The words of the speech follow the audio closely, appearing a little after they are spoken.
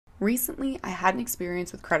Recently, I had an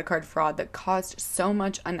experience with credit card fraud that caused so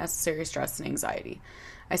much unnecessary stress and anxiety.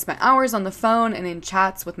 I spent hours on the phone and in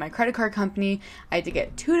chats with my credit card company. I had to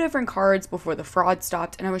get two different cards before the fraud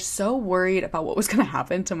stopped, and I was so worried about what was going to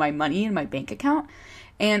happen to my money in my bank account.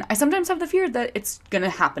 And I sometimes have the fear that it's going to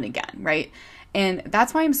happen again, right? And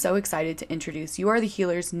that's why I'm so excited to introduce You Are the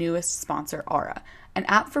Healer's newest sponsor, Aura, an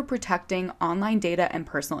app for protecting online data and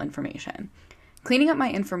personal information. Cleaning up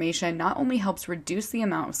my information not only helps reduce the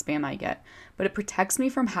amount of spam I get, but it protects me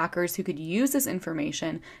from hackers who could use this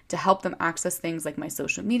information to help them access things like my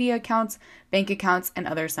social media accounts, bank accounts, and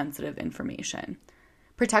other sensitive information.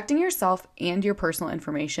 Protecting yourself and your personal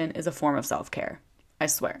information is a form of self-care, I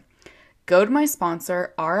swear. Go to my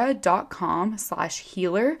sponsor,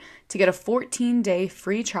 aura.com/healer to get a 14-day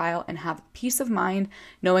free trial and have peace of mind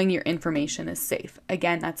knowing your information is safe.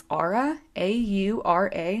 Again, that's Aura,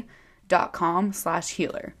 AURA.com/healer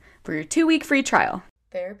for your 2-week free trial.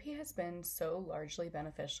 Therapy has been so largely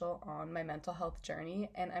beneficial on my mental health journey,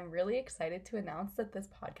 and I'm really excited to announce that this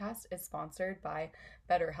podcast is sponsored by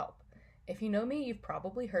BetterHelp. If you know me, you've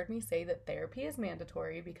probably heard me say that therapy is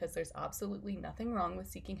mandatory because there's absolutely nothing wrong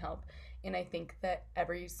with seeking help, and I think that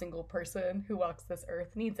every single person who walks this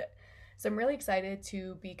earth needs it. So I'm really excited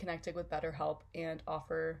to be connected with BetterHelp and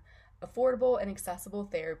offer affordable and accessible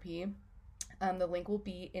therapy. The link will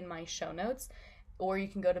be in my show notes, or you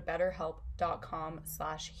can go to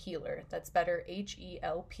betterhelp.com/healer. That's better,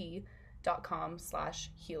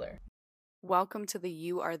 HELP.com/healer. Welcome to the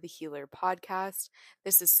You Are the Healer podcast.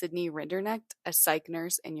 This is Sydney Rinderknecht, a psych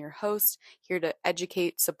nurse and your host, here to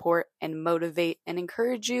educate, support, and motivate and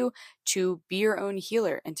encourage you to be your own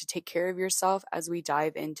healer and to take care of yourself as we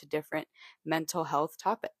dive into different mental health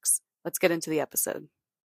topics. Let's get into the episode.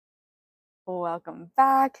 Welcome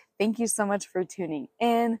back. Thank you so much for tuning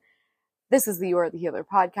in. This is the You Are the Healer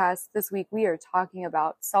podcast. This week we are talking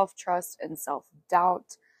about self-trust and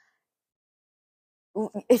self-doubt.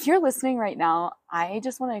 If you're listening right now, I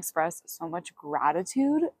just want to express so much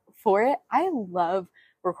gratitude for it. I love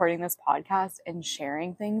recording this podcast and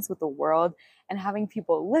sharing things with the world and having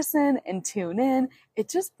people listen and tune in. It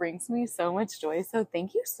just brings me so much joy. So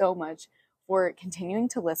thank you so much for continuing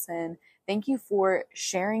to listen. Thank you for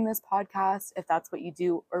sharing this podcast if that's what you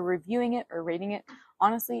do, or reviewing it or rating it.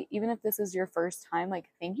 Honestly, even if this is your first time,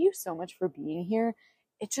 thank you so much for being here.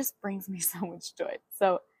 It just brings me so much joy.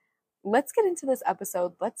 So let's get into this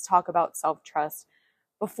episode. Let's talk about self-trust.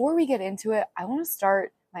 Before we get into it, I want to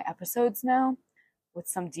start my episodes now with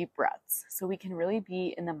some deep breaths so we can really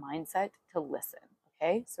be in the mindset to listen.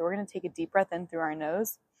 Okay, so we're going to take a deep breath in through our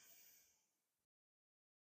nose.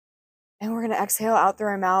 And we're going to exhale out through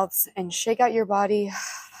our mouths and shake out your body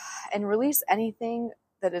and release anything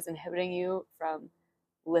that is inhibiting you from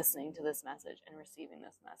listening to this message and receiving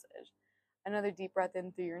this message. Another deep breath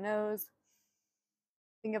in through your nose.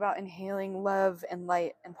 Think about inhaling love and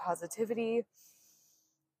light and positivity.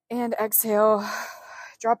 And exhale.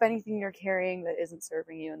 Drop anything you're carrying that isn't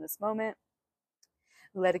serving you in this moment.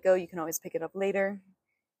 Let it go. You can always pick it up later.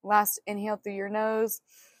 Last, inhale through your nose.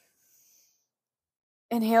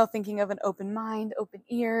 Inhale, thinking of an open mind, open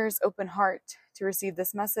ears, open heart to receive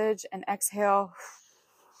this message. And exhale,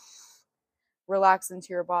 relax into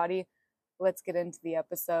your body. Let's get into the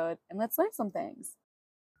episode and let's learn some things.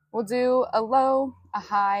 We'll do a low, a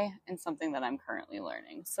high, and something that I'm currently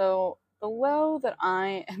learning. So the low that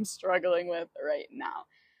I am struggling with right now,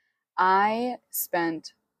 I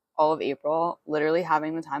spent all of April literally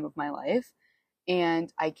having the time of my life.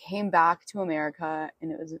 And I came back to America,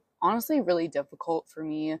 and it was honestly really difficult for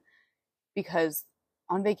me because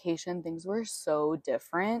on vacation, things were so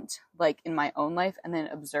different, in my own life, and then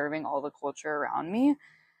observing all the culture around me.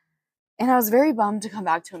 And I was very bummed to come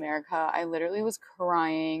back to America. I literally was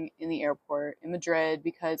crying in the airport in Madrid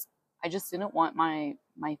because I just didn't want my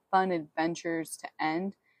fun adventures to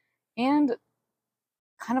end. And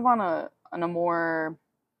kind of on a more,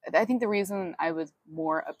 I think the reason I was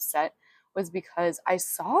more upset was because I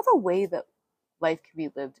saw the way that life can be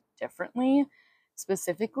lived differently,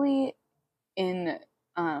 specifically in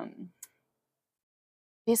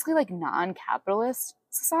basically non-capitalist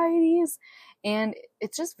societies. And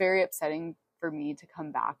it's just very upsetting for me to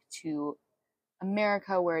come back to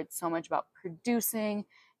America where it's so much about producing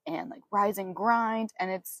and rise and grind, and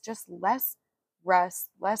it's just less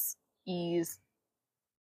rest, less ease.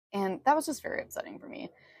 And that was just very upsetting for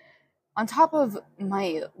me. On top of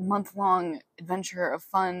my month-long adventure of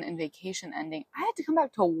fun and vacation ending, I had to come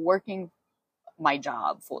back to working my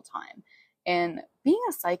job full-time. And being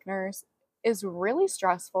a psych nurse is really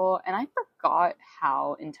stressful, and I forgot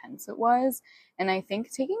how intense it was. And I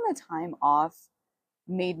think taking the time off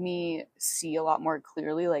made me see a lot more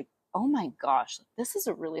clearly, like, oh my gosh, this is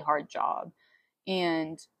a really hard job.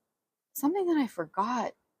 And something that I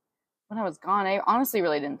forgot when I was gone, I honestly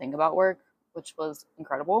really didn't think about work, which was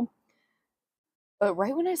incredible. But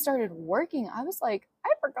right when I started working, I was like, I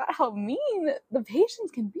forgot how mean the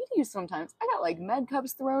patients can be to you sometimes. I got like med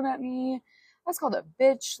cups thrown at me. I was called a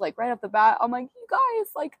bitch, like right off the bat. I'm like, you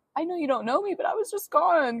guys, like, I know you don't know me, but I was just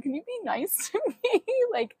gone. Can you be nice to me?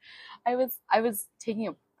 Like, I was taking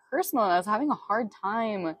it personal, and I was having a hard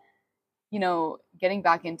time, getting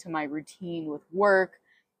back into my routine with work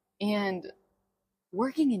and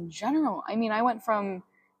working in general. I mean, I went from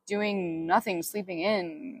doing nothing, sleeping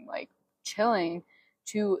in, like chilling,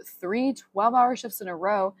 to 3 12-hour shifts in a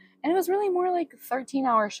row. And it was really more like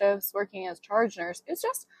 13-hour shifts working as charge nurse. It's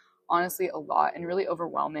just honestly a lot and really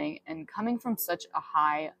overwhelming. And coming from such a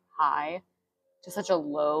high to such a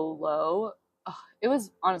low, it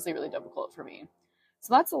was honestly really difficult for me.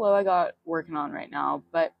 So that's the low I got working on right now.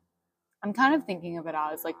 But I'm kind of thinking of it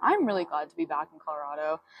as like, I'm really glad to be back in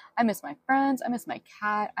Colorado. I miss my friends. I miss my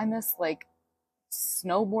cat. I miss like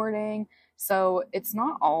snowboarding. So it's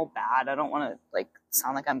not all bad. I don't want to like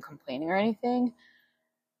sound like I'm complaining or anything,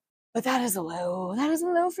 but that is a low. That is a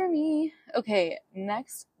low for me. Okay,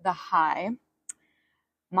 next, the high.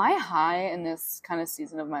 My high in this kind of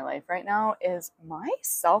season of my life right now is my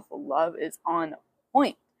self love is on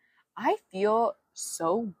point. I feel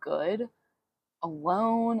so good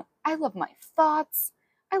alone. I love my thoughts.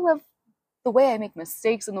 I love the way I make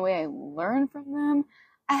mistakes and the way I learn from them.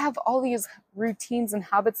 I have all these routines and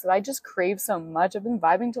habits that I just crave so much. I've been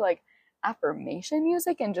vibing to like affirmation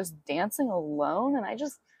music and just dancing alone. And I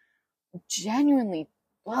just genuinely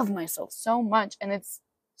love myself so much. And it's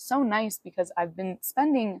so nice because I've been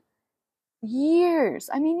spending years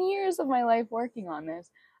of my life working on this.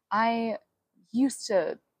 I used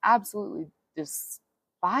to absolutely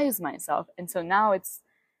despise myself. And so now it's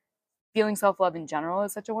feeling self-love in general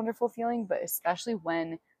is such a wonderful feeling, but especially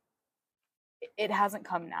when it hasn't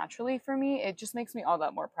come naturally for me, it just makes me all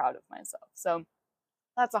that more proud of myself. So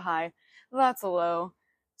that's a high. That's a low.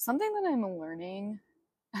 Something that I'm learning,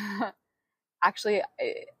 actually,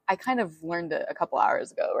 I kind of learned it a couple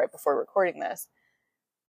hours ago, right before recording this.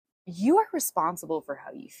 You are responsible for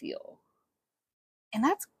how you feel. And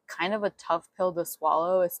that's kind of a tough pill to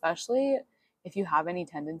swallow, especially if you have any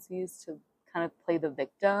tendencies to kind of play the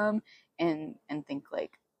victim and think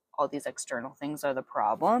like all these external things are the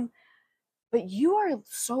problem. But you are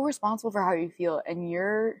so responsible for how you feel, and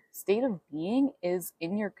your state of being is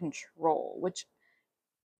in your control, which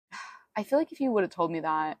I feel like if you would have told me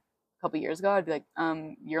that a couple years ago, I'd be like,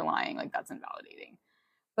 you're lying, like that's invalidating.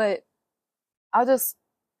 But I'll just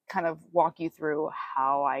kind of walk you through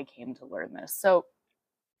how I came to learn this. So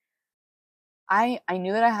I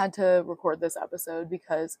knew that I had to record this episode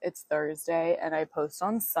because it's Thursday and I post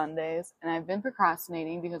on Sundays, and I've been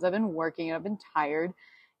procrastinating because I've been working and I've been tired.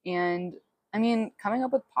 And I mean, coming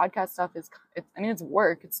up with podcast stuff it's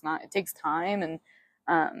work. It takes time,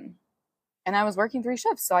 and I was working 3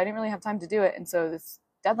 shifts, so I didn't really have time to do it. And so this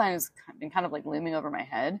deadline has been kind of like looming over my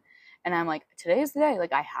head. And I'm like, today's the day.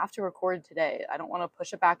 Like, I have to record today. I don't want to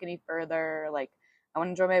push it back any further. Like, I want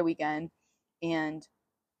to enjoy my weekend. And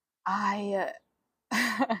I,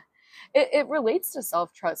 it relates to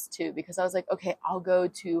self-trust too, because I was like, okay, I'll go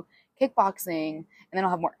to kickboxing and then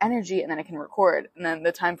I'll have more energy and then I can record. And then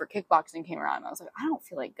the time for kickboxing came around and I was like, I don't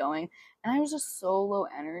feel like going. And I was just so low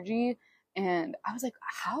energy. And I was like,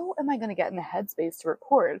 how am I going to get in the headspace to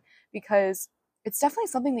record? Because it's definitely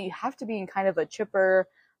something that you have to be in kind of a chipper,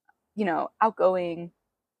 outgoing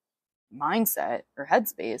mindset or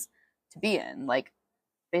headspace to be in. Like,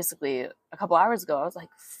 basically a couple hours ago, I was like,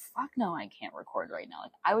 fuck no, I can't record right now.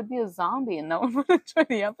 Like, I would be a zombie and no one would enjoy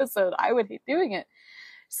the episode. I would hate doing it.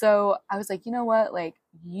 So I was like, you know what? Like,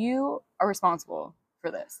 you are responsible for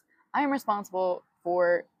this. I am responsible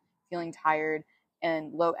for feeling tired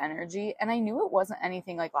and low energy. And I knew it wasn't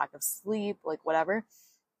anything like lack of sleep, like whatever.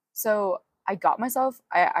 So I gave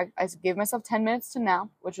myself 10 minutes to nap,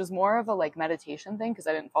 which was more of a like meditation thing because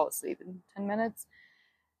I didn't fall asleep in 10 minutes.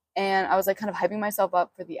 And I was like kind of hyping myself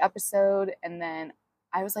up for the episode. And then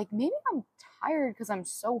I was like, maybe I'm tired because I'm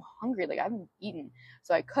so hungry. Like, I haven't eaten.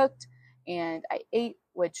 So I cooked and I ate,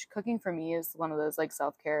 which cooking for me is one of those like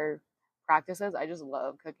self-care practices. I just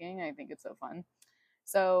love cooking. I think it's so fun.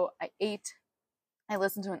 So I ate. I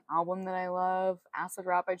listened to an album that I love, Acid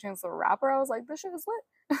Rap by Chance the Rapper. I was like, this shit is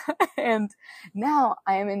lit. And now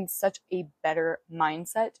I am in such a better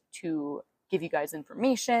mindset to give you guys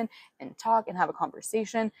information and talk and have a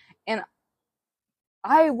conversation. And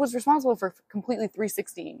I was responsible for completely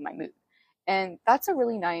 360ing my mood. And that's a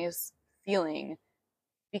really nice feeling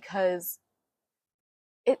because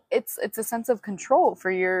it's a sense of control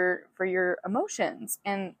for your emotions.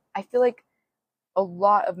 And I feel like a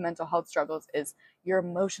lot of mental health struggles is your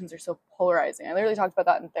emotions are so polarizing. I literally talked about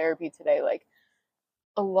that in therapy today. Like,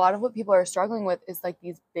 a lot of what people are struggling with is like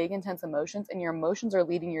these big intense emotions, and your emotions are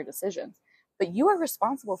leading your decisions, but you are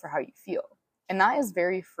responsible for how you feel. And that is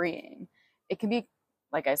very freeing. It can be,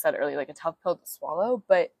 like I said earlier, like a tough pill to swallow,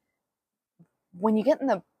 but when you get in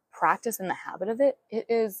the practice and the habit of it, it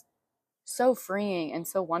is so freeing and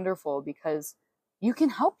so wonderful, because you can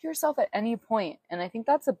help yourself at any point. And I think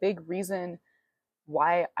that's a big reason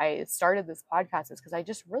why I started this podcast, is because I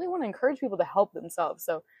just really want to encourage people to help themselves.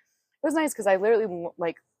 So it was nice because I literally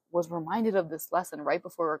like was reminded of this lesson right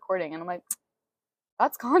before recording, and I'm like,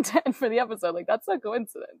 that's content for the episode. Like, that's a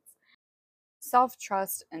coincidence.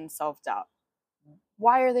 Self-trust and self-doubt.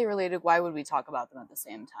 Why are they related? Why would we talk about them at the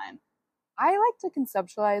same time? I like to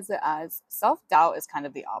conceptualize it as self-doubt is kind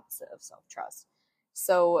of the opposite of self-trust.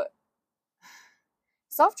 So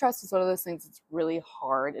self-trust is one of those things that's really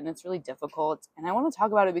hard and it's really difficult. And I want to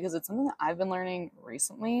talk about it because it's something that I've been learning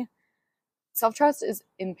recently. Self-trust is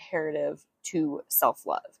imperative to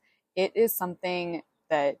self-love. It is something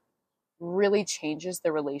that really changes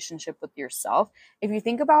the relationship with yourself. If you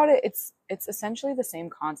think about it, it's essentially the same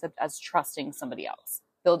concept as trusting somebody else,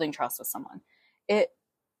 building trust with someone. It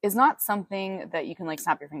is not something that you can like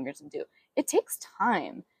snap your fingers and do. It takes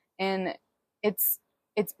time, and it's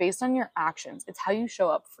based on your actions. It's how you show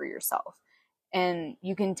up for yourself. And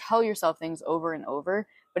you can tell yourself things over and over,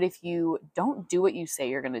 but if you don't do what you say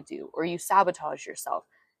you're going to do, or you sabotage yourself,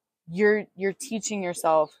 you're teaching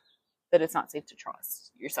yourself that it's not safe to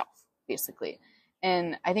trust yourself, basically.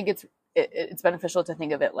 And I think it's beneficial to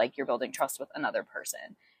think of it like you're building trust with another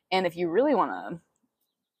person. And if you really want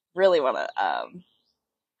to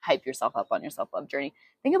hype yourself up on your self-love journey,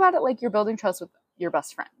 think about it like you're building trust with your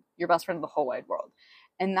best friend of the whole wide world.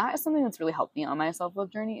 And that is something that's really helped me on my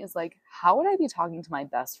self-love journey, is like, how would I be talking to my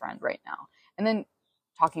best friend right now? And then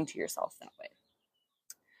talking to yourself that way.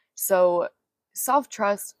 So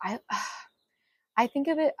self-trust, I think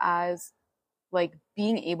of it as like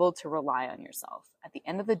being able to rely on yourself. At the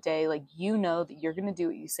end of the day, like, you know that you're going to do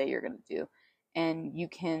what you say you're going to do, and you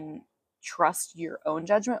can trust your own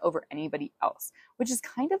judgment over anybody else, which is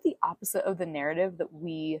kind of the opposite of the narrative that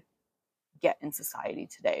we get in society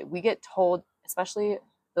today. We get told, especially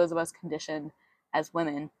those of us conditioned as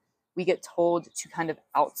women, we get told to kind of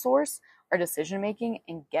outsource our decision making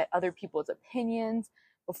and get other people's opinions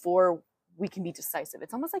before we can be decisive.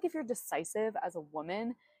 It's almost like if you're decisive as a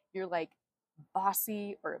woman, you're like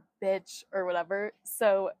bossy or a bitch or whatever.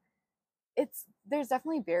 So there's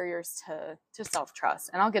definitely barriers to self-trust,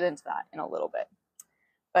 and I'll get into that in a little bit.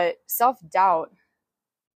 But self-doubt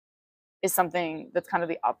is something that's kind of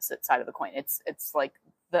the opposite side of the coin. It's like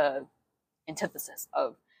the antithesis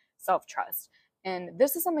of self-trust. And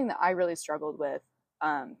this is something that I really struggled with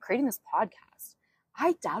creating this podcast.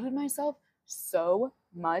 I doubted myself so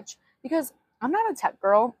much because I'm not a tech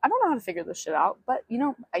girl. I don't know how to figure this shit out, but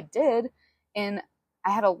I did. And I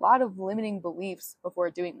had a lot of limiting beliefs before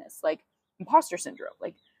doing this, like imposter syndrome.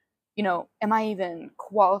 Like, am I even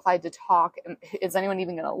qualified to talk? Is anyone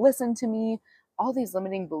even going to listen to me? All these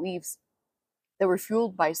limiting beliefs that were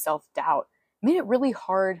fueled by self-doubt made it really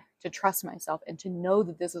hard to trust myself and to know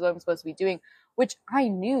that this is what I'm supposed to be doing, which I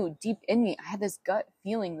knew deep in me. I had this gut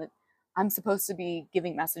feeling that I'm supposed to be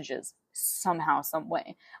giving messages somehow, some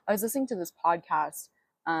way. I was listening to this podcast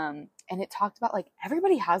and it talked about like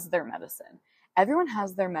everybody has their medicine. Everyone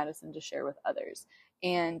has their medicine to share with others.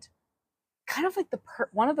 And kind of like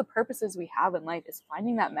one of the purposes we have in life is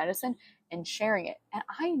finding that medicine and sharing it. And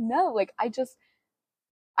I know,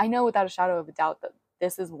 I know without a shadow of a doubt that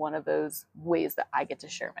this is one of those ways that I get to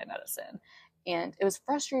share my medicine. And it was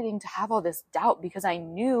frustrating to have all this doubt because I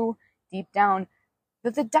knew deep down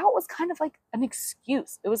that the doubt was kind of like an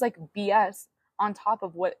excuse. It was like BS on top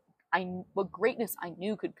of what greatness I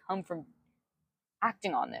knew could come from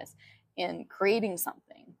acting on this and creating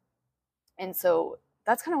something. And so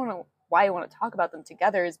that's kind of why I want to talk about them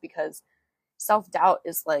together, is because self-doubt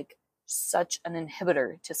is like such an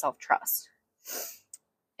inhibitor to self-trust.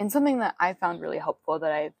 And something that I found really helpful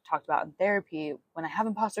that I've talked about in therapy when I have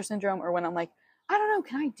imposter syndrome, or when I'm like, I don't know,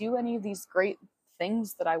 can I do any of these great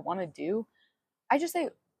things that I want to do? I just say,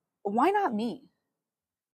 why not me?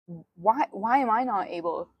 Why am I not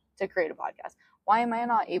able to create a podcast? Why am I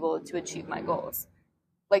not able to achieve my goals?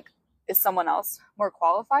 Like, is someone else more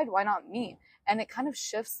qualified? Why not me? And it kind of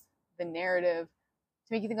shifts the narrative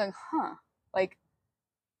to make you think like, like,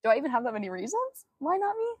 do I even have that many reasons? Why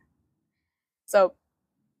not me? So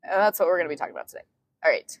that's what we're going to be talking about today.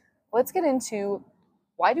 All right, let's get into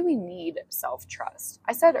why do we need self-trust?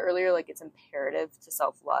 I said earlier, like, it's imperative to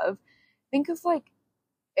self-love. Think of, like,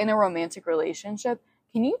 in a romantic relationship,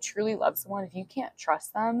 can you truly love someone if you can't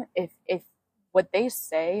trust them? If what they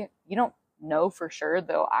say, you don't know for sure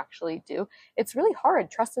they'll actually do. It's really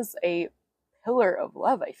hard. Trust is a pillar of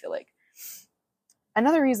love, I feel like.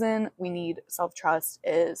 Another reason we need self-trust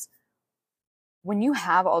is when you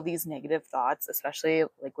have all these negative thoughts, especially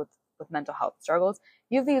like with mental health struggles,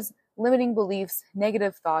 you have these limiting beliefs,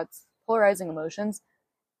 negative thoughts, polarizing emotions.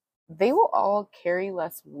 They will all carry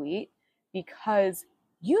less weight because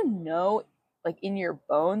you know, like in your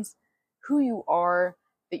bones, who you are,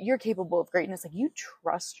 that you're capable of greatness. Like, you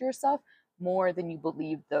trust yourself more than you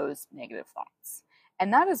believe those negative thoughts.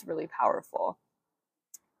 And that is really powerful.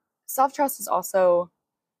 Self-trust is also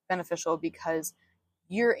beneficial because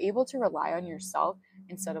you're able to rely on yourself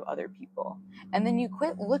instead of other people. And then you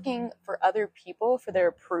quit looking for other people for their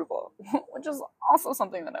approval, which is also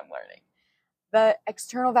something that I'm learning. The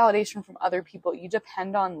external validation from other people you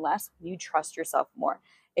depend on less, you trust yourself more.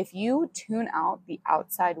 If you tune out the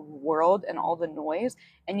outside world and all the noise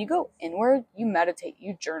and you go inward, you meditate,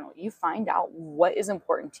 you journal, you find out what is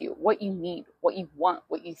important to you, what you need, what you want,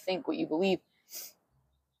 what you think, what you believe.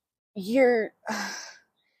 You're,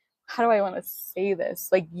 how do I want to say this?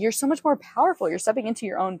 Like, you're so much more powerful. You're stepping into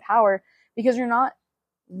your own power because you're not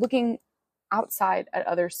looking outside at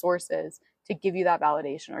other sources to give you that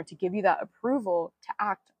validation or to give you that approval to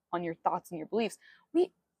act on your thoughts and your beliefs.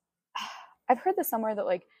 I've heard this somewhere that,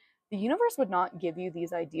 like, the universe would not give you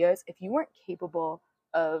these ideas if you weren't capable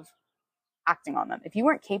of acting on them, if you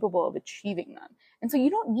weren't capable of achieving them. And so you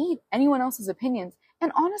don't need anyone else's opinions.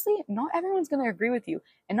 And honestly, not everyone's going to agree with you,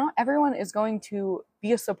 and not everyone is going to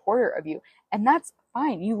be a supporter of you. And that's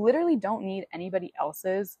fine. You literally don't need anybody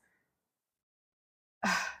else's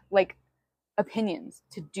like opinions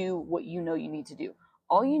to do what you know you need to do.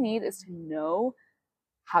 All you need is to know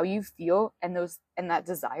how you feel and that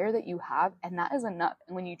desire that you have, and that is enough.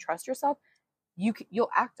 And when you trust yourself, you'll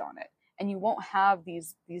act on it, and you won't have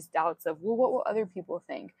these doubts of, well, what will other people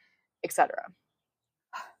think, etc.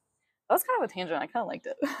 That was kind of a tangent. I kind of liked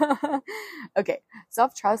it. Okay,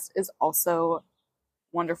 self-trust is also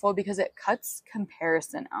wonderful because it cuts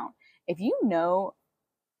comparison out. If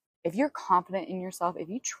you're confident in yourself, if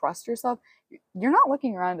you trust yourself, you're not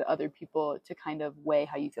looking around at other people to kind of weigh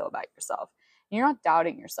how you feel about yourself. You're not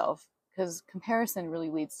doubting yourself, because comparison really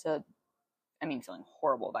leads to, feeling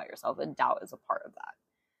horrible about yourself, and doubt is a part of that.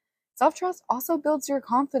 Self-trust also builds your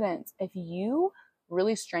confidence. If you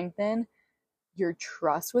really strengthen your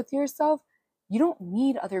trust with yourself, you don't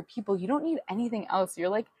need other people. You don't need anything else. You're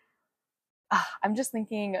like, I'm just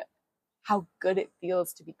thinking how good it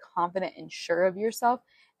feels to be confident and sure of yourself.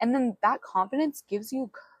 And then that confidence gives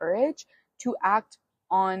you courage to act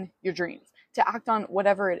on your dreams, to act on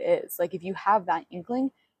whatever it is. Like, if you have that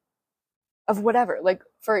inkling of whatever, like,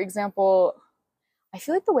 for example, I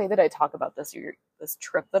feel like the way that I talk about this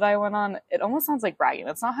trip that I went on, it almost sounds like bragging.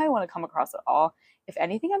 That's not how I want to come across at all. If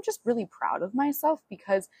anything, I'm just really proud of myself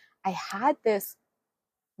because I had this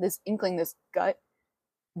inkling, this gut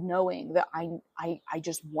knowing that I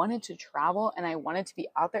just wanted to travel and I wanted to be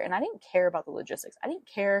out there, and I didn't care about the logistics. I didn't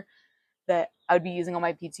care that I would be using all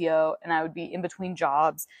my PTO and I would be in between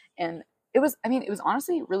jobs. And it was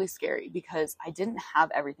honestly really scary because I didn't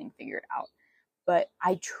have everything figured out. But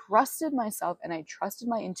I trusted myself and I trusted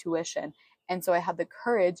my intuition. And so I had the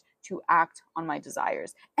courage to act on my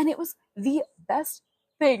desires. And it was the best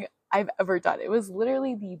thing I've ever done. It was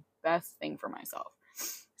literally the best thing for myself.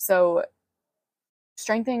 So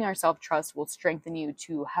strengthening our self-trust will strengthen you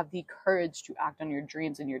to have the courage to act on your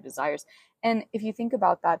dreams and your desires. And if you think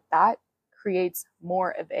about that, that creates more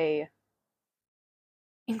of a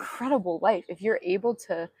incredible life. If you're able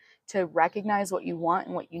to recognize what you want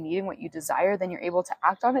and what you need and what you desire, then you're able to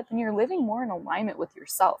act on it, then you're living more in alignment with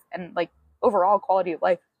yourself. And like, overall quality of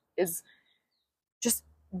life is just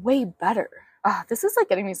way better. This is like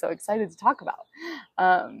getting me so excited to talk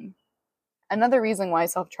about. Another reason why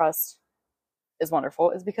self-trust is wonderful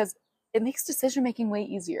is because it makes decision making way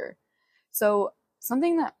easier. So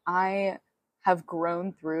something that I have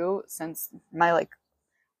grown through since my like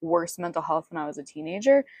worst mental health when I was a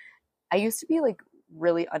teenager, I used to be like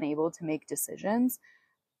really unable to make decisions,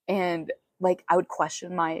 and like I would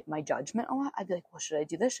question my judgment a lot. I'd be like, well, should I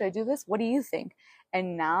do this? Should I do this? What do you think?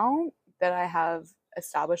 And now that I have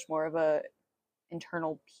established more of a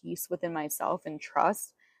internal peace within myself and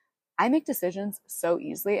trust, I make decisions so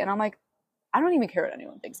easily, and I'm like, I don't even care what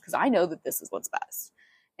anyone thinks because I know that this is what's best.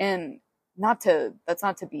 And that's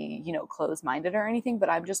not to be, closed-minded or anything, but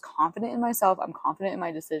I'm just confident in myself. I'm confident in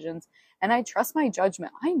my decisions, and I trust my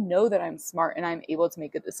judgment. I know that I'm smart and I'm able to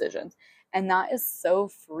make good decisions. And that is so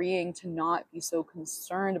freeing, to not be so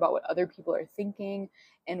concerned about what other people are thinking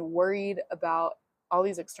and worried about all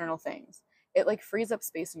these external things. It like frees up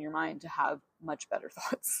space in your mind to have much better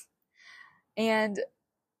thoughts. And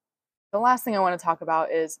the last thing I want to talk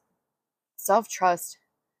about is self-trust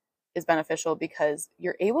is beneficial because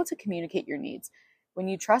you're able to communicate your needs. When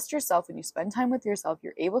you trust yourself, when you spend time with yourself,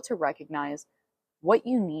 you're able to recognize what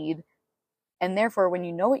you need. And therefore, when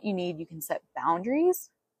you know what you need, you can set boundaries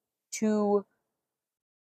to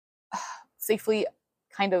safely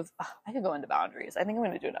I could go into boundaries. I think I'm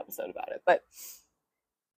going to do an episode about it. But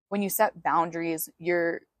when you set boundaries,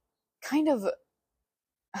 you're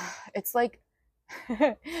it's like,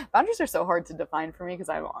 boundaries are so hard to define for me because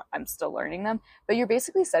I'm still learning them, but you're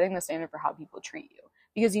basically setting the standard for how people treat you,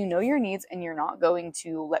 because you know your needs and you're not going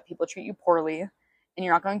to let people treat you poorly, and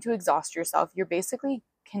you're not going to exhaust yourself. You're basically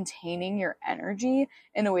containing your energy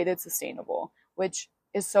in a way that's sustainable, which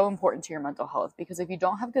is so important to your mental health, because if you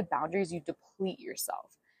don't have good boundaries, you deplete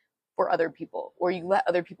yourself for other people, or you let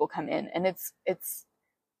other people come in, and it's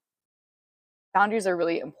boundaries are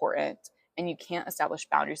really important, and you can't establish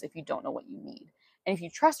boundaries if you don't know what you need. And if you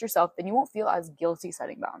trust yourself, then you won't feel as guilty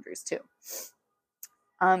setting boundaries too.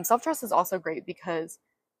 Self-trust is also great because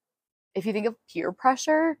if you think of peer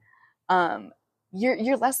pressure,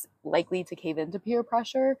 you're less likely to cave into peer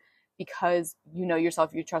pressure because you know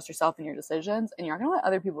yourself, you trust yourself and your decisions, and you're not going to let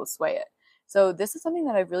other people sway it. So this is something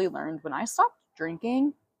that I've really learned. When I stopped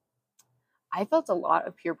drinking, I felt a lot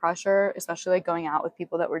of peer pressure, especially like going out with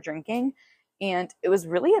people that were drinking. And it was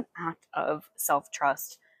really an act of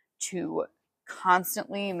self-trust to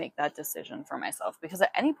constantly make that decision for myself, because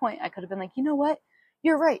at any point I could have been like, you know what,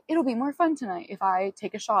 you're right, it'll be more fun tonight if I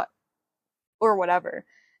take a shot or whatever.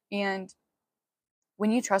 And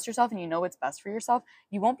when you trust yourself and you know what's best for yourself,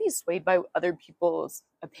 you won't be swayed by other people's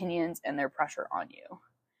opinions and their pressure on you.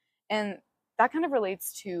 And that kind of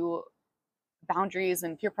relates to boundaries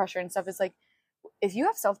and peer pressure and stuff. Is like, if you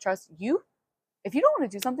have self-trust, if you don't want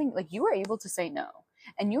to do something, like, you are able to say no,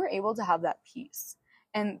 and you are able to have that peace.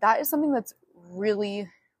 And that is something that's really,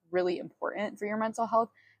 really important for your mental health,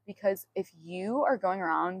 because if you are going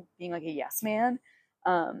around being like a yes man,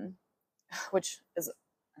 which is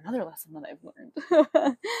another lesson that I've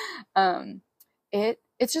learned,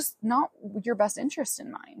 it's just not your best interest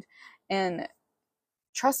in mind. And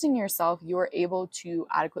trusting yourself, you are able to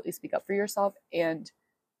adequately speak up for yourself and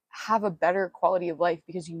have a better quality of life,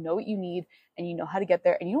 because you know what you need and you know how to get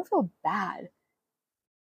there, and you don't feel bad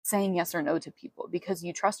saying yes or no to people, because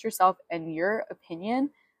you trust yourself and your opinion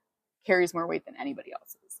carries more weight than anybody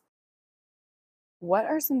else's. What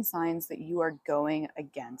are some signs that you are going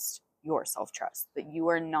against your self-trust, that you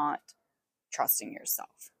are not trusting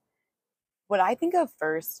yourself? What I think of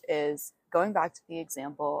first is going back to the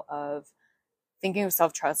example of thinking of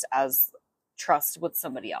self-trust as trust with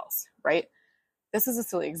somebody else, right? This is a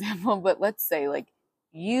silly example, but let's say like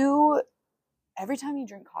every time you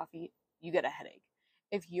drink coffee, you get a headache.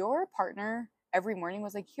 If your partner every morning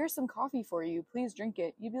was like, here's some coffee for you, please drink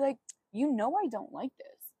it, you'd be like, you know, I don't like this.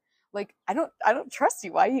 Like, I don't trust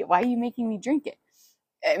you. Why are you making me drink it?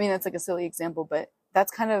 I mean, that's like a silly example, but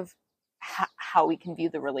that's kind of how we can view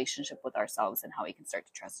the relationship with ourselves and how we can start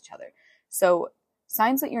to trust each other. So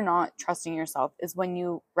signs that you're not trusting yourself is when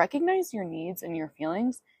you recognize your needs and your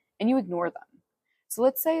feelings and you ignore them. So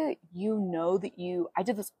let's say you know that I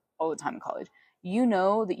did this all the time in college. You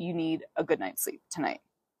know that you need a good night's sleep tonight,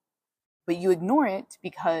 but you ignore it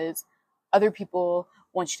because other people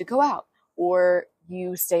want you to go out, or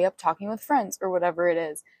you stay up talking with friends, or whatever it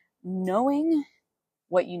is. Knowing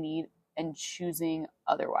what you need and choosing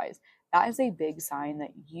otherwise, that is a big sign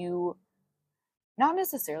that not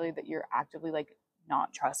necessarily that you're actively like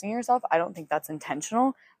not trusting yourself. I don't think that's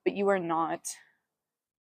intentional, but you are not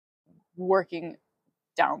working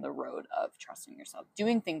down the road of trusting yourself.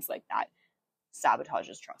 Doing things like that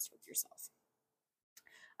sabotages trust with yourself.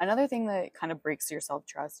 Another thing that kind of breaks your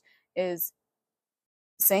self-trust is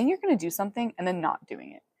saying you're going to do something and then not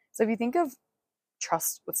doing it. So if you think of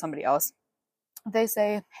trust with somebody else, they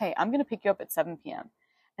say, hey, I'm going to pick you up at 7 p.m.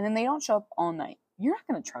 and then they don't show up all night. You're not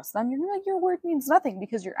going to trust them. You're going to be like, your word means nothing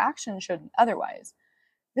because your actions should otherwise.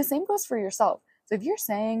 The same goes for yourself. So if you're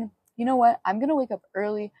saying, you know what, I'm going to wake up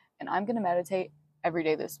early and I'm going to meditate every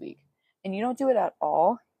day this week, and you don't do it at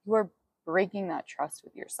all, you are breaking that trust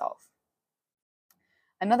with yourself.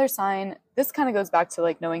 Another sign, this kind of goes back to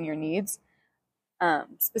like knowing your needs.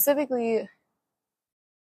 Specifically,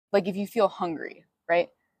 like if you feel hungry, right?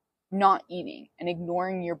 not eating and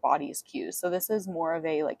ignoring your body's cues. So this is more of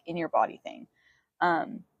a like in your body thing.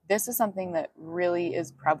 This is something that really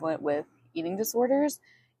is prevalent with eating disorders,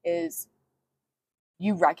 is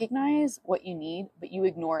you recognize what you need, but you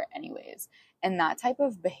ignore it anyways. And that type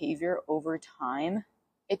of behavior over time,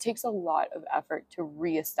 it takes a lot of effort to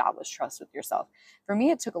reestablish trust with yourself. For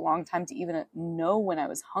me, it took a long time to even know when I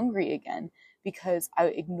was hungry again because I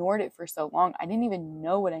ignored it for so long. I didn't even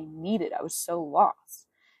know what I needed. I was so lost.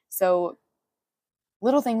 So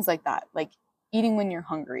little things like that, like eating when you're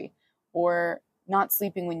hungry or not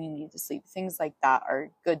sleeping when you need to sleep, things like that are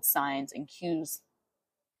good signs and cues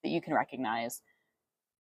that you can recognize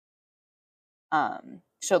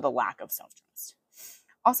show the lack of self-trust.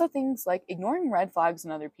 Also, things like ignoring red flags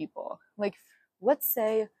in other people. Like, let's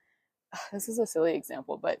say, this is a silly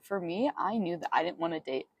example, but for me, I knew that I didn't want to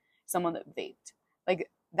date someone that vaped. Like,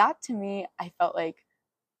 that to me, I felt like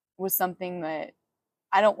was something that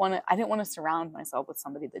I didn't want to surround myself with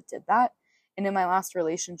somebody that did that. And in my last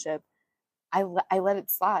relationship, I let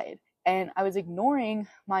it slide. And I was ignoring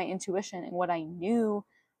my intuition and what I knew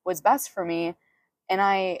was best for me. And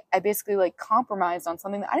I basically like compromised on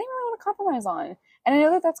something that I didn't really want to compromise on. And I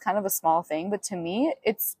know that that's kind of a small thing, but to me,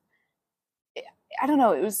 I don't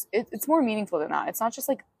know, it's more meaningful than that. It's not just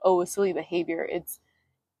like, oh, a silly behavior. It's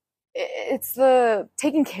the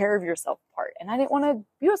taking care of yourself part. And I didn't want to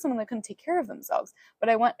be with someone that couldn't take care of themselves, but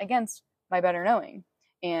I went against my better knowing.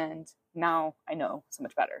 And now I know so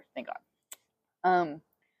much better. Thank God.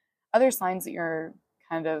 Other signs that you're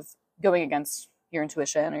kind of going against your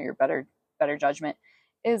intuition or your better judgment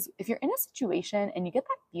is if you're in a situation and you get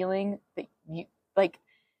that feeling that you like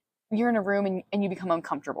you're in a room and you become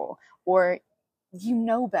uncomfortable, or you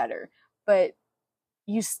know better, but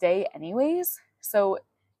you stay anyways. So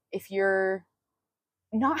if you're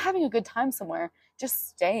not having a good time somewhere, just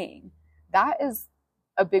staying, that is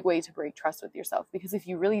a big way to break trust with yourself. Because if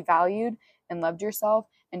you really valued and loved yourself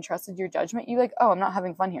and trusted your judgment, you're like, oh, I'm not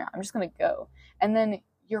having fun here, I'm just going to go. And then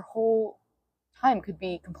your whole time could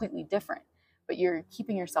be completely different, but you're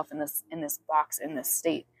keeping yourself in this box, in this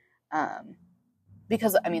state.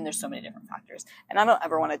 Because I mean, there's so many different factors, and I don't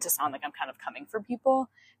ever want it to sound like I'm kind of coming for people,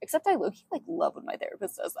 except I low-key like love when my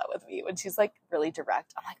therapist does that with me, when she's like really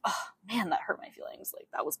direct. I'm like, oh man, that hurt my feelings. Like,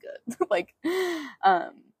 that was good. Like,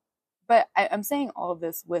 but I'm saying all of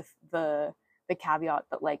this with the caveat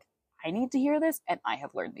that like I need to hear this, and I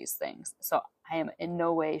have learned these things. So I am in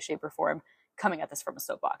no way, shape, or form coming at this from a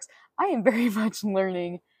soapbox. I am very much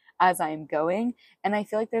learning as I'm going, and I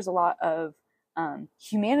feel like there's a lot of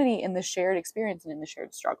humanity in the shared experience and in the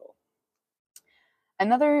shared struggle.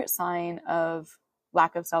 Another sign of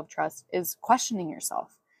lack of self-trust is questioning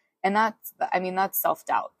yourself. And that's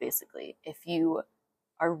self-doubt, basically. If you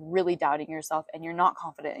are really doubting yourself and you're not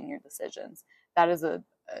confident in your decisions, that is a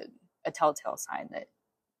telltale sign that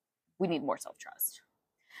we need more self-trust.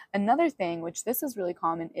 Another thing, which this is really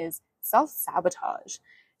common, is self-sabotage.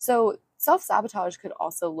 So self-sabotage could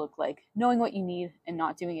also look like knowing what you need and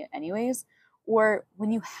not doing it anyways, or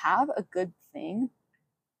when you have a good thing,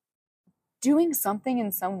 doing something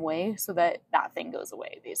in some way so that that thing goes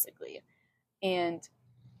away, basically. And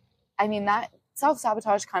I mean, that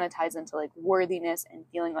self-sabotage kind of ties into like worthiness and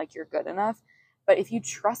feeling like you're good enough. But if you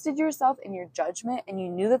trusted yourself in your judgment and you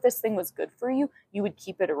knew that this thing was good for you, you would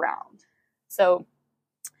keep it around. So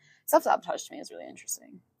self-sabotage to me is really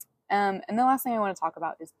interesting. And the last thing I want to talk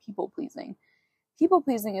about is people-pleasing.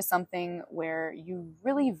 People-pleasing is something where you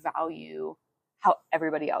really value how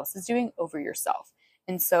everybody else is doing over yourself.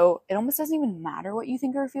 And so it almost doesn't even matter what you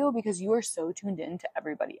think or feel because you are so tuned in to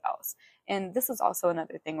everybody else. And this is also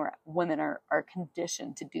another thing where women are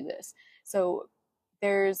conditioned to do this. So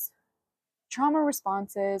there's trauma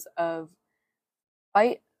responses of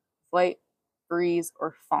fight, flight, freeze,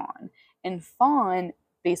 or fawn. And fawn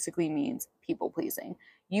basically means people-pleasing.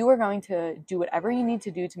 You are going to do whatever you need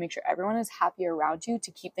to do to make sure everyone is happy around you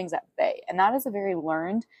to keep things at bay. And that is a very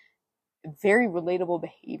learned, very relatable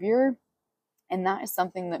behavior. And that is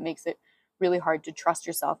something that makes it really hard to trust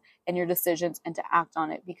yourself and your decisions and to act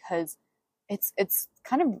on it, because it's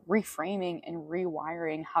kind of reframing and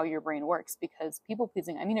rewiring how your brain works. Because people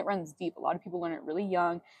pleasing, I mean, it runs deep. A lot of people learn it really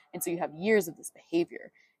young. And so you have years of this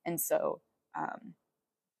behavior. And so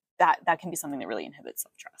that can be something that really inhibits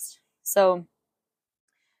self-trust. So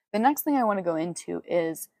the next thing I want to go into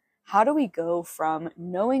is, how do we go from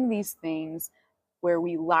knowing these things where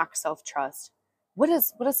we lack self-trust? What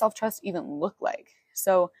does self-trust even look like?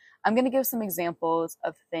 So I'm going to give some examples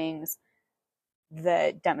of things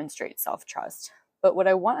that demonstrate self-trust. But what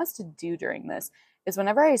I want us to do during this is,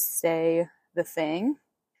 whenever I say the thing,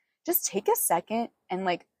 just take a second and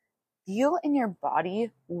like feel in your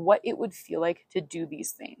body what it would feel like to do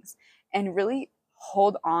these things, and really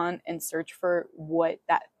hold on and search for what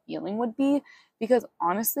that feeling would be. Because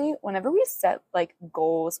honestly, whenever we set like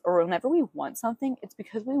goals or whenever we want something, it's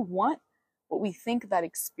because we want what we think that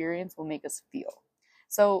experience will make us feel.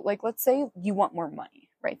 So like, let's say you want more money,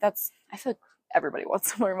 right? I feel like everybody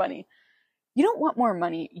wants more money. You don't want more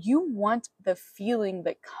money. You want the feeling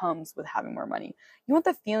that comes with having more money. You want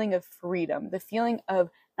the feeling of freedom, the feeling of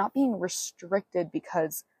not being restricted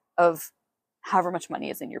because of however much money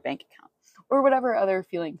is in your bank account, or whatever other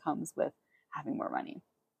feeling comes with having more money.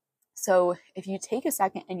 So if you take a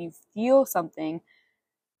second and you feel something,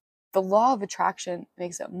 the law of attraction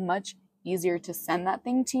makes it much easier to send that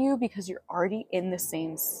thing to you because you're already in the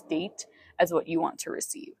same state as what you want to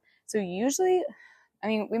receive. So usually, I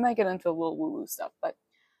mean, we might get into a little woo-woo stuff, but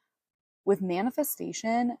with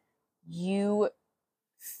manifestation, you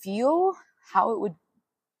feel how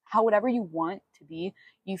whatever you want to be,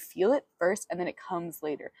 you feel it first and then it comes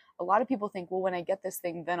later. A lot of people think, well, when I get this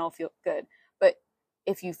thing, then I'll feel good. But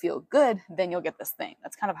if you feel good, then you'll get this thing.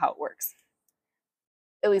 That's kind of how it works,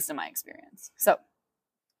 at least in my experience. So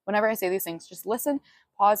whenever I say these things, just listen,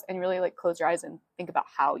 pause, and really like close your eyes and think about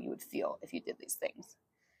how you would feel if you did these things.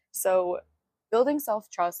 So building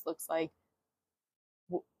self-trust looks like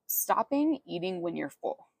stopping eating when you're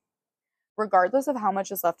full. Regardless of how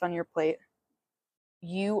much is left on your plate,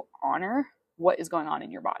 you honor what is going on in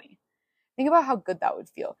your body. Think about how good that would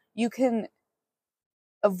feel. You can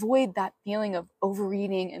avoid that feeling of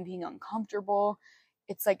overeating and being uncomfortable.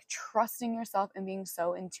 It's like trusting yourself and being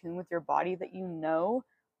so in tune with your body that you know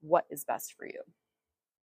what is best for you.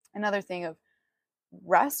 Another thing of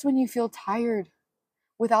rest when you feel tired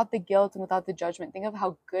without the guilt and without the judgment. Think of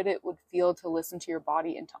how good it would feel to listen to your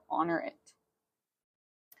body and to honor it.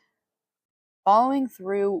 Following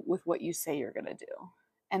through with what you say you're going to do.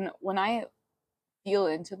 And when I feel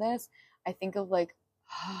into this, I think of like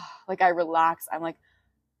I relax. I'm like,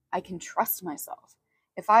 I can trust myself.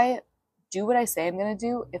 If I do what I say I'm going to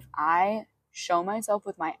do, if I show myself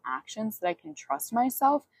with my actions that I can trust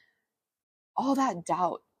myself, all that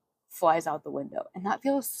doubt flies out the window. And that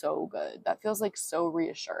feels so good. That feels like so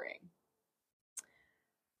reassuring.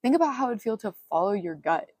 Think about how it would feel to follow your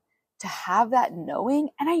gut, to have that knowing.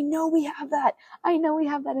 And I know we have that. I know we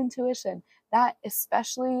have that intuition. That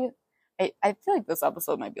especially, I feel like this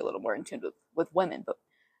episode might be a little more in tune with women, but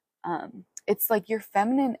it's like your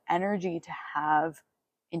feminine energy to have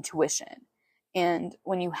intuition. And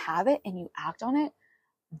when you have it and you act on it,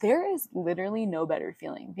 there is literally no better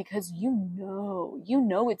feeling because you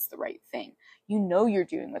know it's the right thing. You know you're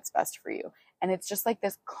doing what's best for you. And it's just like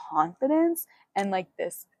this confidence and like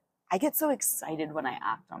this, I get so excited when I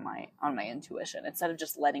act on my intuition instead of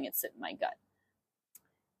just letting it sit in my gut.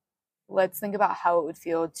 Let's think about how it would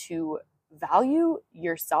feel to value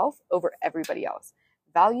yourself over everybody else.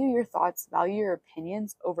 Value your thoughts, value your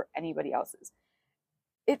opinions over anybody else's.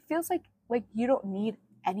 It feels like you don't need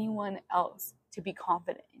anyone else to be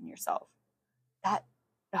confident in yourself. That,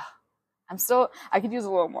 I could use a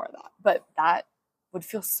little more of that, but that would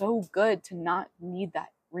feel so good to not need that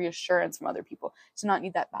reassurance from other people, to not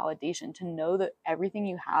need that validation, to know that everything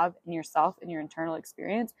you have in yourself and your internal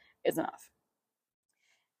experience is enough.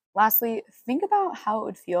 Lastly, think about how it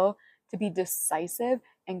would feel to be decisive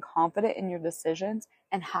and confident in your decisions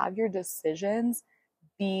and have your decisions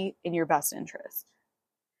be in your best interest.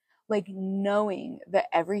 Like knowing that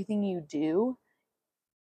everything you do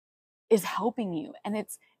is helping you and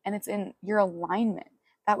it's in your alignment.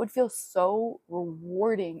 That would feel so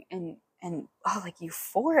rewarding and like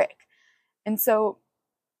euphoric. And so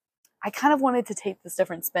I kind of wanted to take this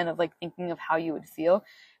different spin of like thinking of how you would feel,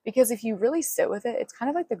 because if you really sit with it, it's kind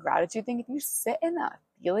of like the gratitude thing. If you sit in that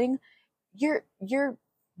feeling, your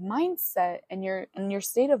mindset and your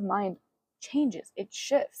state of mind changes. It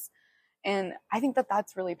shifts. And I think that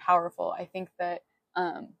that's really powerful. I think that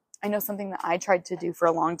I know something that I tried to do for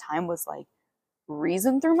a long time was like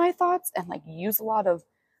reason through my thoughts and like use a lot of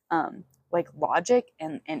like logic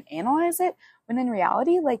and analyze it, when in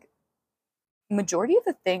reality, like majority of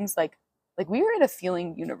the things, like we are in a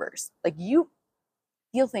feeling universe. Like you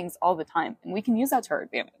feel things all the time and we can use that to our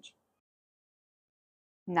advantage.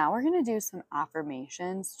 Now we're going to do some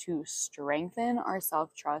affirmations to strengthen our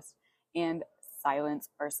self-trust and silence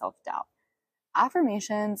our self-doubt.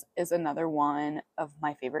 Affirmations is another one of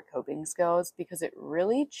my favorite coping skills because it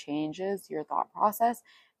really changes your thought process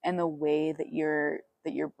and the way that your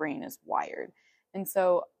brain is wired. And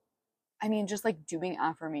so, I mean, just like doing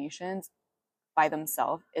affirmations by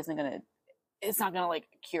themselves it's not going to like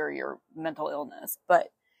cure your mental illness,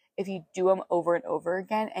 but if you do them over and over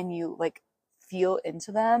again and you like feel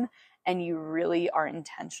into them and you really are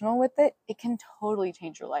intentional with it, it can totally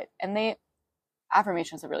change your life. And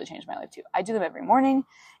affirmations have really changed my life too. I do them every morning,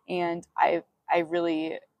 and I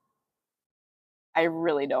really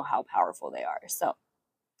know how powerful they are. So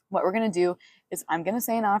what we're going to do is I'm going to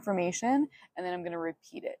say an affirmation, and then I'm going to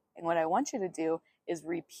repeat it. And what I want you to do is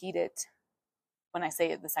repeat it when I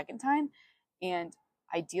say it the second time, and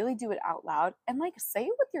ideally do it out loud, and like say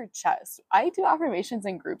it with your chest. I do affirmations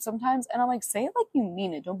in groups sometimes, and I'm like, say it like you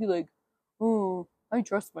mean it. Don't be like, oh, I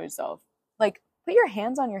trust myself. Like, put your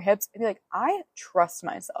hands on your hips and be like, I trust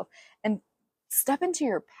myself, and step into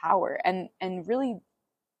your power and really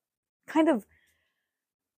kind of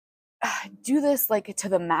do this like to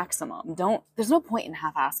the maximum. There's no point in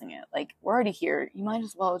half-assing it. Like, we're already here. You might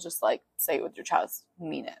as well just like say it with your chest,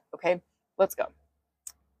 mean it. Okay, let's go.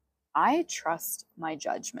 I trust my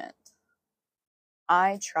judgment.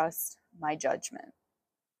 I trust my judgment.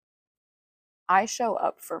 I show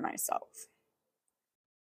up for myself.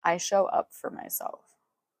 I show up for myself.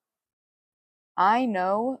 I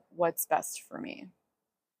know what's best for me.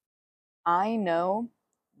 I know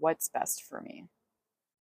what's best for me.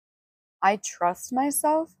 I trust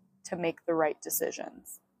myself to make the right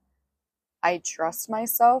decisions. I trust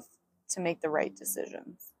myself to make the right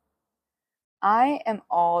decisions. I am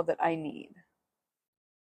all that I need.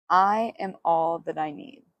 I am all that I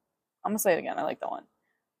need. I'm going to say it again. I like that one.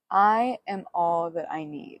 I am all that I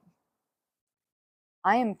need.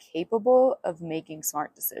 I am capable of making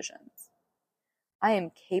smart decisions. I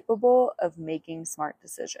am capable of making smart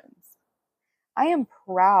decisions. I am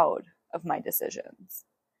proud of my decisions.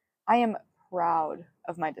 I am proud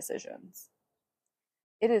of my decisions.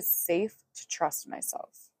 It is safe to trust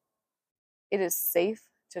myself. It is safe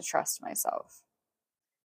to trust myself.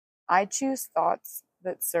 I choose thoughts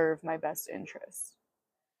that serve my best interest.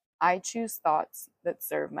 I choose thoughts that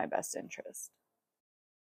serve my best interest.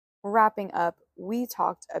 Wrapping up, we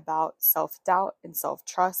talked about self-doubt and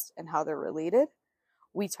self-trust and how they're related.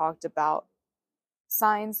 We talked about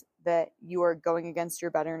signs that you are going against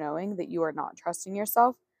your better knowing, that you are not trusting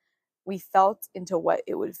yourself. We felt into what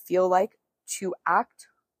it would feel like to act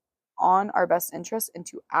on our best interest and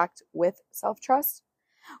to act with self-trust.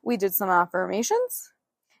 We did some affirmations,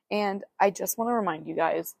 and I just want to remind you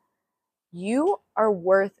guys, you are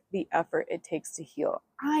worth the effort it takes to heal.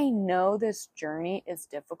 I know this journey is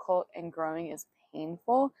difficult and growing is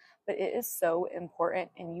painful, but it is so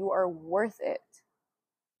important, and you are worth it.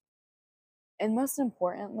 And most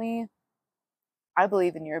importantly, I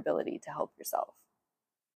believe in your ability to help yourself.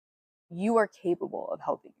 You are capable of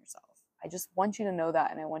helping yourself. I just want you to know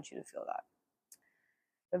that, and I want you to feel that.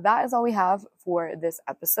 But that is all we have for this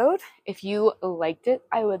episode. If you liked it,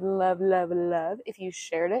 I would love if you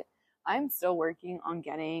shared it. I'm still working on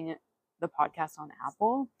getting the podcast on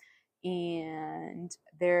Apple, and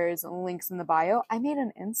there's links in the bio. I made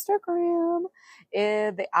an Instagram.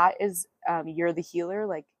 The @ is You're the Healer,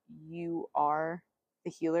 like you are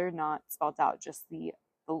the healer, not spelled out, just the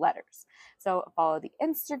letters. So follow the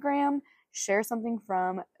Instagram, share something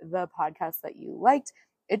from the podcast that you liked.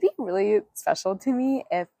 It'd be really special to me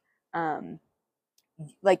if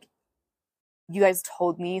like you guys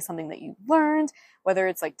told me something that you learned, whether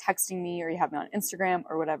it's like texting me or you have me on Instagram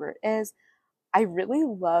or whatever it is. I really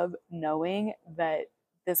love knowing that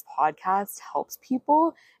this podcast helps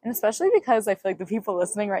people, and especially because I feel like the people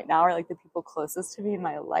listening right now are like the people closest to me in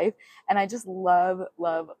my life, and I just love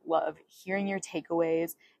hearing your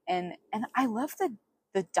takeaways, and I love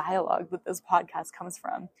the dialogue that this podcast comes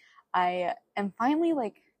from. I am finally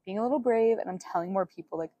like being a little brave, and I'm telling more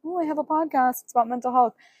people like, oh, I have a podcast, it's about mental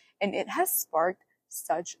health, and it has sparked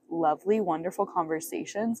such lovely, wonderful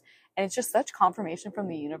conversations, and it's just such confirmation from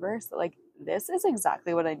the universe that like this is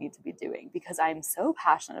exactly what I need to be doing, because I'm so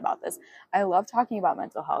passionate about this. I love talking about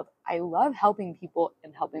mental health. I love helping people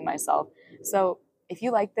and helping myself. So if you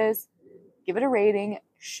like this, give it a rating,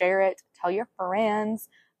 share it, tell your friends.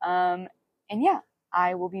 And yeah,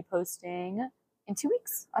 I will be posting in 2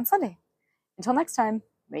 weeks on Sunday. Until next time,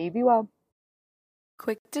 may you be well.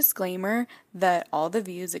 Quick disclaimer that all the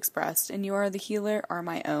views expressed in You Are the Healer are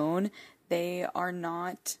my own. They are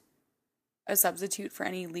not a substitute for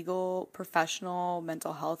any legal, professional,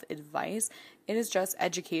 mental health advice. It is just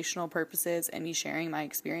educational purposes and me sharing my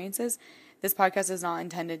experiences. This podcast is not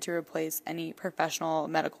intended to replace any professional,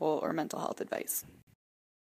 medical, or mental health advice.